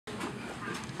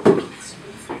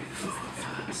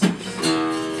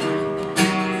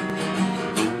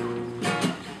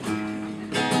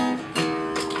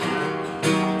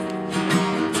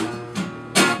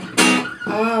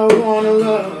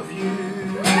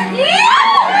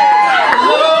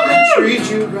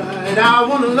And I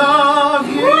wanna love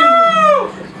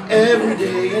you every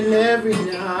day and every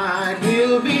night.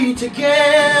 We'll be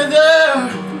together.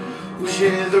 We'll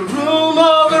share the room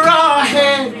over our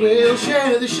head. We'll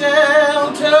share the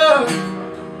shelter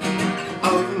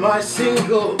of my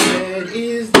single bed.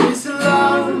 Is this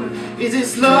love? Is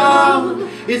this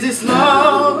love? Is this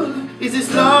love? Is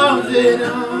this love that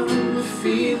I'm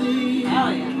feeling?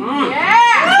 Hell yeah.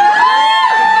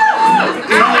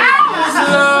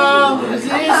 Is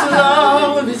this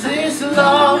love? Is this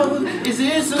love? Is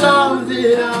this love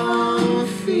that I'm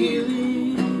feeling?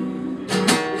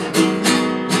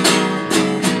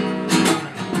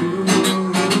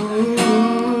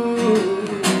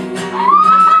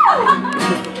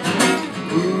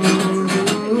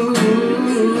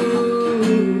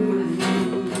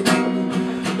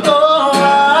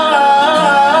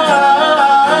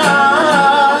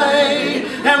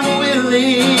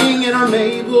 I'm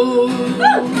able.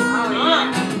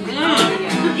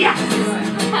 Yes.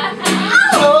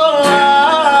 So I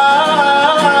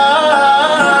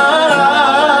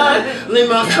lay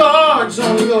my cards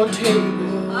on your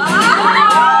table. I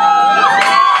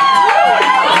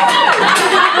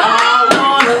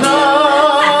wanna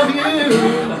love you,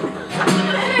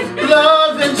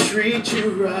 love and treat you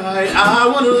right. I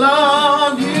wanna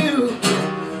love you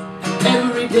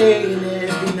every day and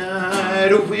every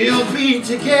night. We'll be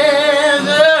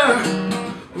together.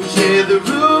 We'll share the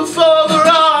roof over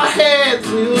our heads.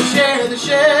 We'll share the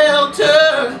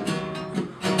shelter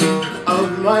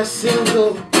of my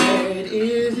single bed.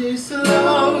 Is this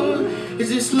love? Is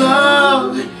this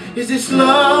love? Is this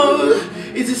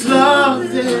love? Is this love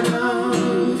that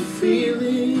I'm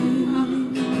feeling?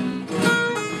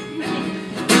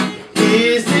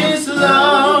 Is this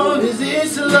love? Is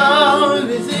this love?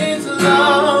 Is this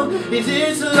love? Is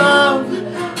this love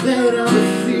that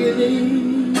I'm feeling?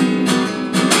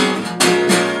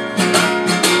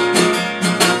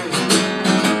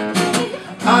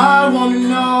 I wanna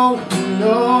know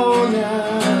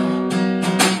now.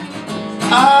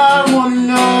 I wanna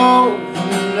know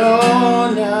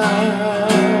now.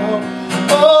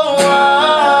 Oh,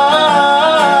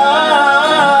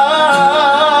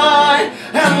 I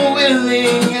am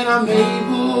willing and I'm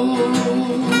able.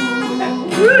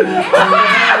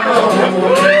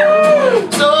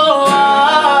 So I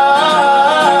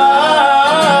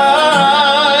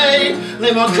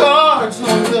lay my cards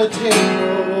on the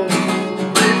table.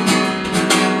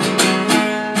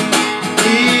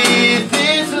 Is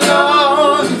this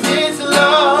love? Is this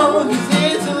love? Is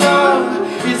this love?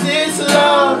 Is this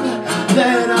love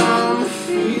that I'm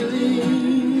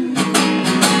feeling?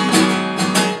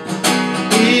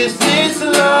 Is this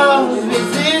love? Is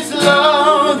this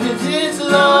love? Is this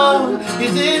love?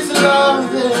 Is this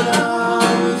love that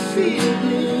I'm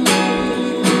feeling?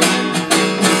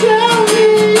 Tell me,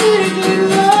 is this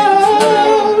love?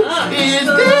 Is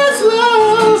this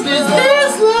love? Is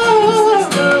this love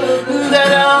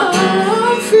that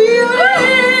I'm feeling?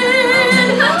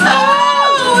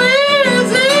 Oh, is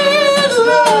this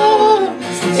love?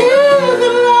 Is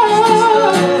the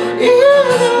love? Is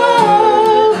the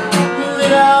love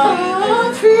that I'm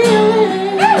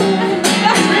feeling?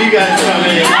 You guys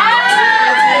coming in?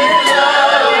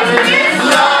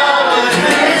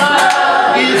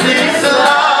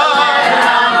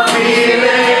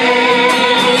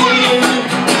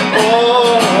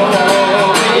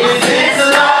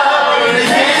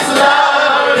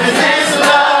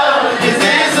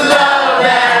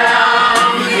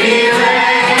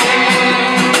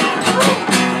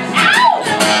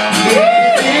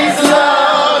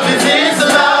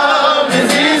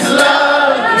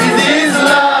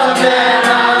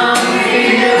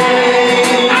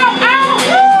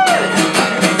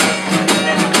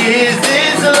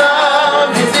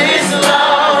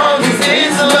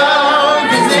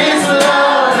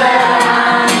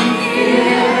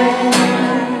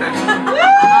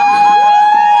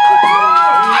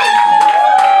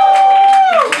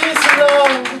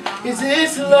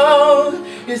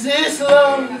 Is this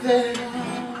love that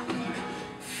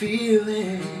I'm feeling?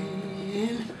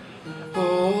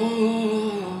 Oh,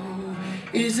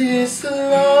 is this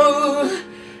love?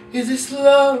 Is this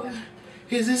love?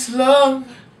 Is this love?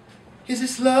 Is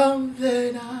this love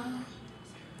that I'm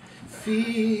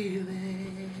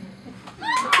feeling?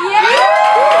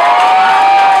 Yeah!